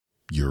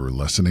You're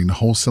listening to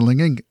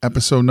Wholesaling Inc.,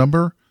 episode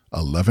number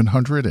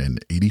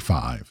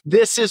 1185.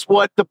 This is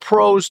what the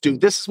pros do.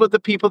 This is what the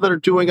people that are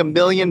doing $1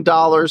 million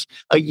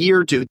a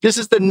year do. This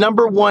is the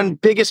number one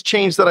biggest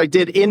change that I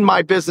did in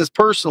my business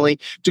personally,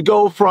 to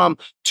go from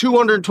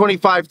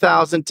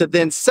 225,000 to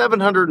then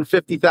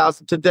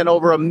 750,000 to then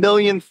over $1.3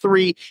 million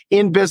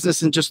in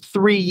business in just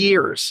 3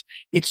 years.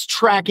 It's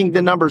tracking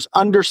the numbers,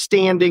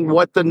 understanding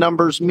what the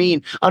numbers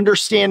mean,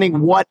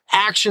 understanding what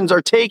actions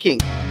are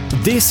taking.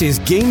 This is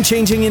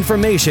game-changing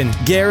information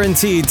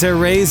guaranteed to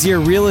raise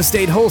your real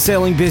estate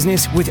wholesaling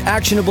business with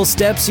actionable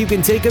steps you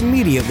can take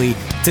immediately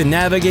to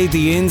navigate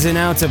the ins and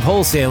outs of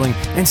wholesaling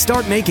and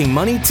start making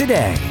money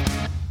today.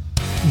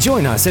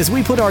 Join us as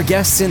we put our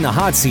guests in the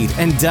hot seat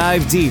and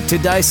dive deep to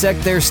dissect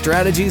their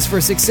strategies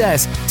for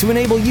success to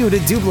enable you to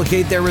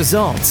duplicate their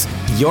results.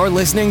 You're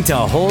listening to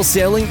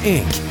Wholesaling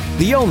Inc.,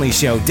 the only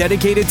show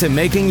dedicated to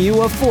making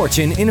you a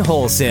fortune in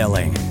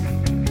wholesaling.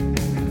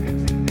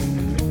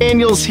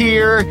 Daniel's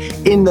here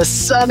in the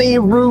sunny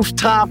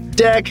rooftop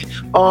deck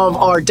of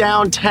our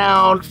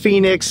downtown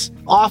Phoenix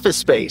office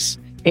space.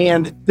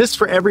 And this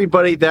for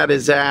everybody that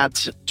is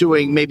at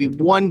doing maybe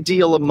one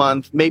deal a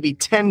month, maybe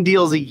 10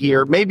 deals a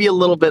year, maybe a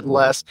little bit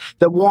less,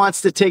 that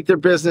wants to take their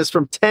business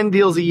from 10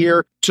 deals a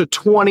year to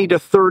 20 to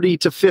 30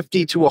 to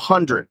 50 to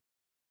 100.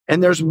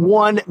 And there's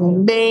one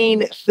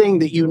main thing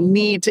that you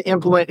need to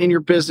implement in your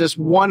business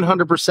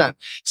 100%,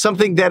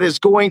 something that is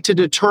going to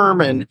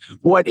determine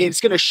what it's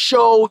going to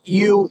show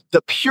you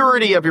the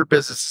purity of your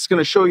business. It's going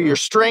to show you your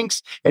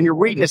strengths and your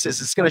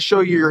weaknesses. It's going to show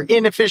you your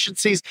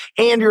inefficiencies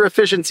and your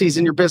efficiencies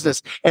in your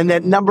business. And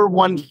that number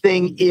one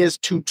thing is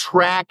to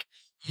track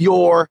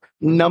your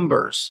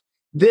numbers.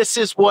 This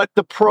is what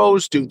the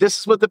pros do.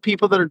 This is what the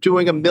people that are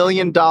doing $1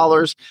 million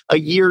a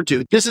year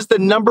do. This is the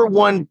number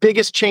one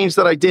biggest change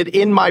that I did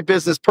in my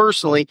business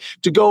personally,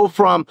 to go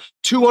from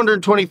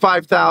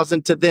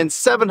 225,000 to then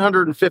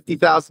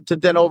 750,000 to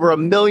then over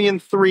 $1.3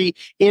 million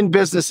in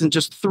business in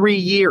just 3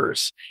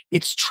 years.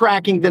 It's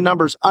tracking the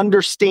numbers,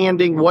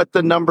 understanding what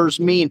the numbers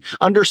mean,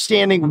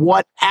 understanding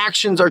what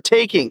actions are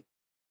taking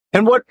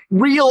and what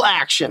real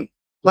action.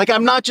 Like,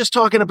 I'm not just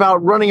talking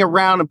about running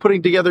around and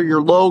putting together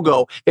your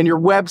logo and your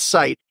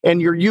website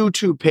and your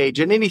YouTube page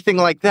and anything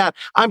like that.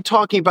 I'm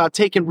talking about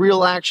taking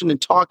real action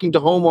and talking to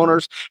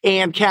homeowners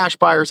and cash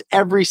buyers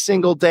every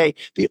single day.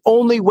 The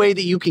only way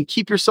that you can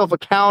keep yourself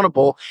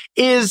accountable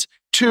is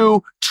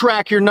to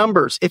track your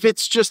numbers. If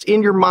it's just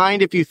in your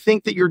mind, if you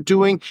think that you're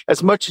doing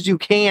as much as you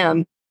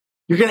can,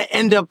 you're going to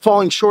end up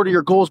falling short of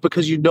your goals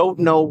because you don't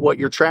know what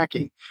you're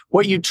tracking.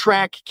 What you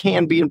track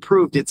can be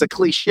improved. It's a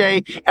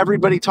cliche.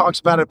 Everybody talks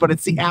about it, but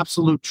it's the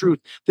absolute truth.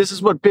 This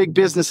is what big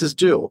businesses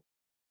do.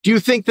 Do you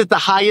think that the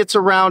Hyatts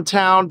around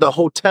town, the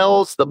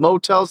hotels, the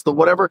motels, the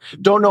whatever,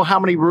 don't know how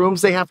many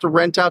rooms they have to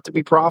rent out to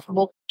be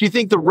profitable? Do you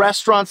think the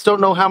restaurants don't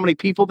know how many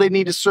people they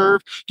need to serve?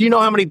 Do you know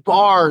how many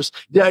bars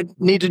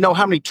need to know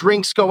how many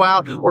drinks go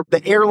out? Or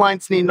the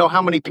airlines need to know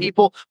how many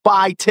people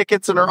buy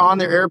tickets and are on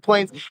their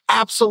airplanes?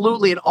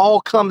 Absolutely. It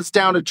all comes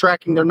down to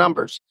tracking their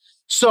numbers.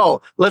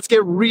 So let's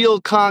get real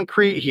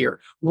concrete here.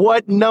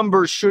 What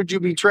numbers should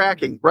you be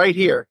tracking? Right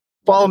here.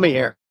 Follow me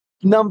here.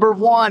 Number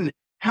one.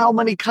 How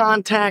many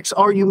contacts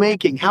are you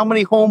making? How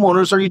many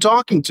homeowners are you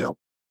talking to?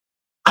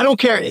 I don't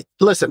care.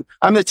 Listen,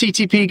 I'm the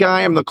TTP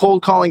guy. I'm the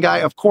cold calling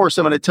guy. Of course,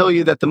 I'm going to tell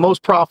you that the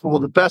most profitable,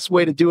 the best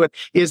way to do it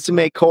is to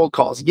make cold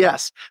calls.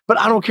 Yes, but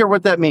I don't care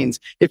what that means.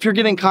 If you're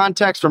getting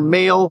contacts from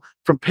mail,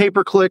 from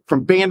pay-per-click,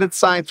 from bandit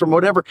signs, from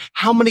whatever,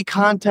 how many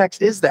contacts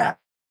is that?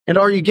 And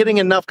are you getting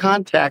enough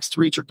contacts to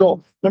reach your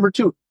goal? Number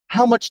two,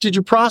 how much did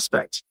you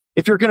prospect?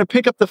 If you're going to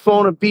pick up the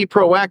phone and be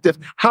proactive,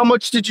 how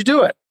much did you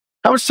do it?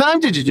 How much time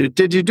did you do?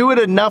 Did you do it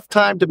enough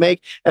time to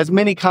make as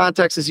many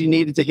contacts as you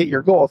needed to hit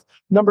your goals?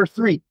 Number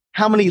three,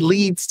 how many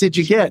leads did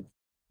you get?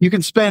 You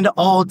can spend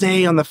all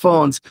day on the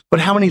phones, but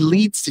how many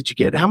leads did you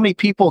get? How many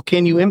people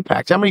can you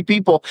impact? How many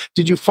people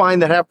did you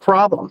find that have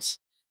problems?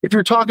 If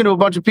you're talking to a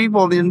bunch of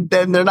people, then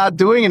they're not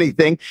doing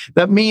anything.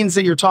 That means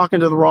that you're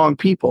talking to the wrong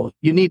people.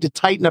 You need to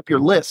tighten up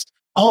your list.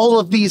 All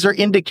of these are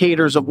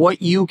indicators of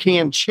what you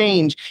can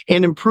change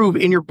and improve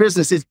in your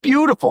business. It's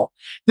beautiful.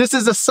 This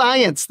is a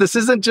science. This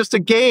isn't just a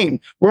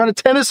game. We're on a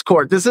tennis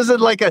court. This isn't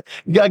like a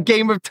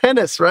game of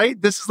tennis, right?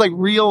 This is like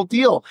real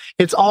deal.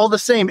 It's all the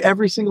same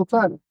every single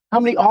time. How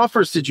many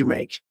offers did you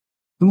make?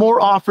 The more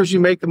offers you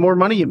make, the more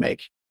money you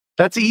make.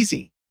 That's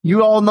easy.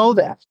 You all know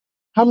that.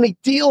 How many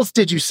deals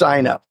did you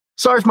sign up?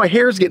 Sorry if my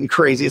hair is getting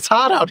crazy. It's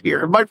hot out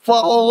here. It might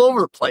fall all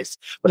over the place.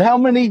 But how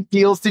many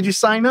deals did you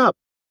sign up?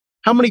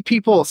 How many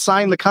people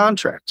sign the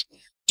contract?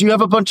 Do you have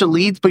a bunch of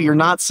leads, but you're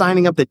not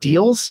signing up the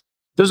deals?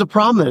 There's a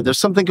problem there. There's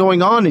something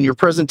going on in your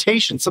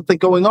presentation, something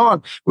going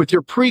on with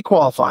your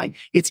pre-qualifying.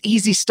 It's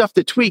easy stuff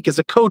to tweak. As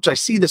a coach, I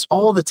see this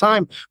all the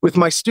time with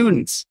my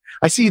students.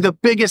 I see the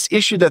biggest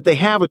issue that they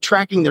have with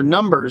tracking their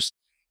numbers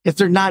is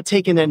they're not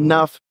taking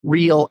enough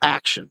real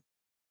action.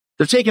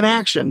 They're taking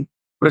action,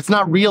 but it's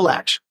not real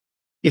action.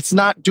 It's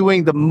not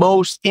doing the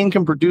most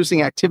income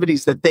producing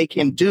activities that they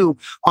can do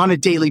on a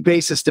daily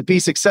basis to be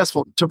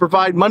successful, to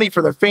provide money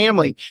for their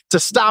family, to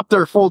stop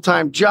their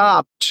full-time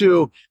job,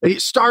 to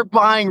start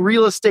buying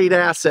real estate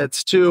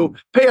assets, to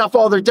pay off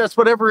all their debts,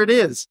 whatever it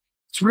is.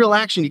 It's real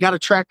action. You got to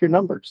track your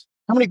numbers.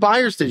 How many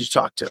buyers did you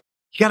talk to?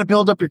 You got to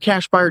build up your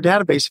cash buyer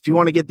database if you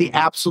want to get the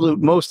absolute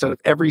most out of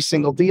every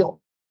single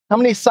deal. How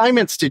many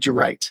assignments did you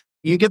write?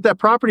 You get that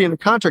property under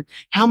contract.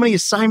 How many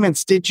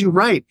assignments did you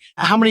write?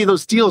 How many of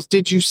those deals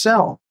did you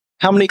sell?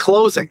 How many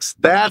closings?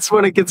 That's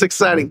when it gets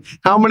exciting.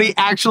 How many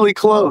actually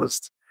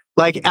closed?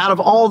 Like out of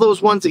all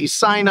those ones that you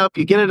sign up,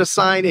 you get it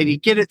assigned and you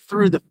get it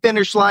through the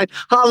finish line.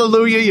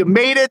 Hallelujah. You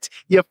made it.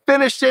 You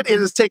finished it. It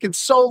has taken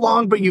so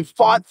long, but you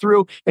fought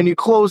through and you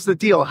closed the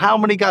deal. How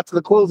many got to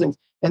the closings?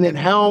 And then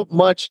how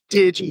much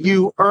did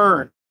you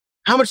earn?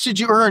 How much did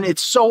you earn?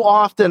 It's so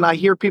often I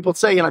hear people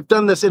say, and I've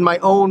done this in my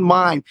own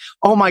mind,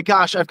 oh my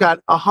gosh, I've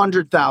got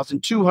 $100,000,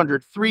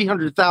 $200,000,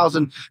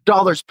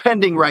 $300,000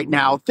 pending right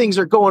now. Things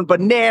are going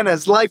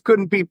bananas. Life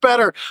couldn't be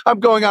better. I'm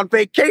going on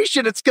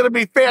vacation. It's going to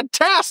be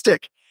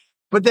fantastic.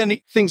 But then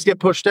things get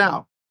pushed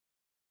out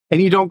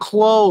and you don't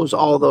close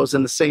all those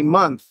in the same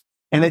month.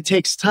 And it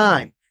takes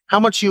time. How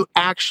much you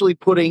actually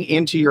putting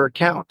into your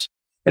account?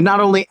 And not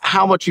only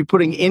how much you're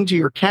putting into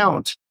your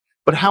account,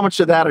 but how much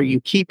of that are you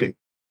keeping?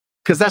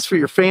 Because that's for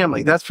your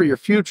family. That's for your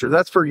future.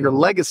 That's for your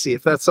legacy.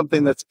 If that's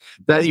something that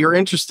you're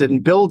interested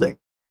in building,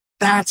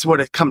 that's what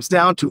it comes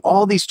down to.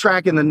 All these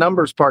tracking the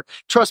numbers part.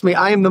 Trust me,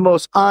 I am the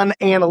most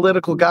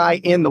unanalytical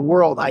guy in the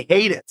world. I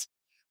hate it.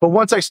 But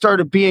once I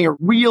started being a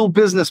real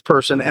business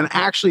person and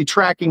actually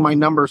tracking my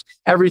numbers,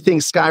 everything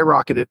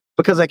skyrocketed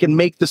because I can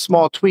make the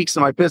small tweaks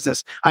in my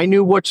business. I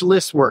knew which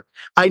lists worked.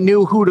 I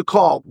knew who to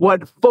call,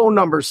 what phone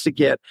numbers to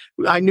get.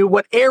 I knew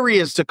what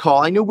areas to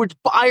call. I knew which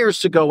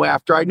buyers to go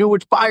after. I knew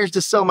which buyers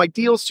to sell my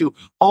deals to,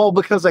 all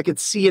because I could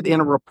see it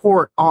in a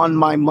report on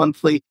my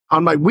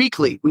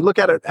weekly. We look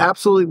at it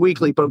absolutely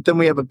weekly, but then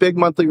we have a big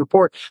monthly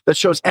report that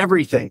shows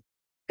everything.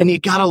 And you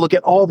got to look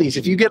at all these.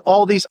 If you get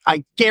all these,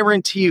 I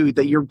guarantee you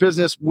that your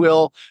business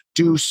will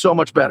do so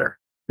much better.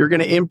 You're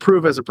going to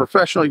improve as a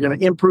professional. You're going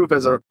to improve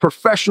as a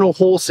professional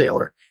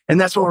wholesaler. And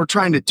that's what we're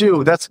trying to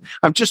do.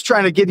 I'm just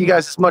trying to give you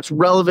guys as much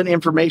relevant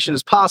information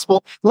as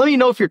possible. Let me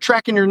know if you're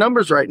tracking your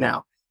numbers right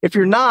now. If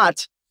you're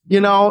not,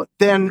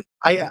 then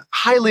I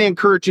highly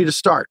encourage you to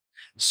start.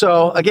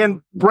 So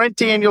again, Brent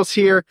Daniels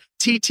here,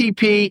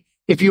 TTP.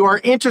 If you are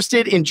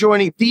interested in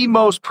joining the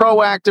most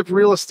proactive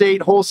real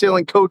estate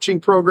wholesaling coaching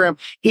program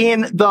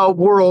in the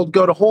world,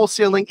 go to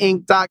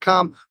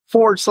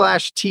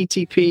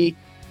wholesalinginc.com/TTP,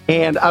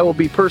 and I will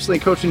be personally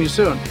coaching you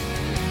soon.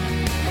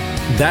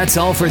 That's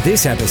all for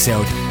this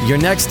episode. Your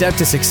next step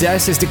to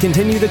success is to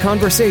continue the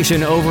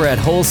conversation over at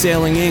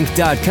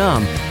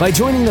wholesalinginc.com by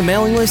joining the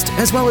mailing list,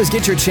 as well as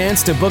get your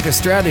chance to book a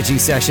strategy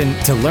session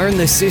to learn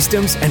the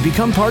systems and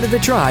become part of the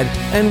tribe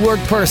and work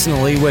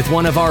personally with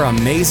one of our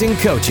amazing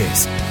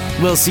coaches.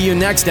 We'll see you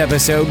next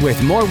episode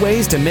with more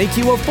ways to make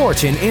you a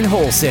fortune in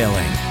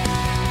wholesaling.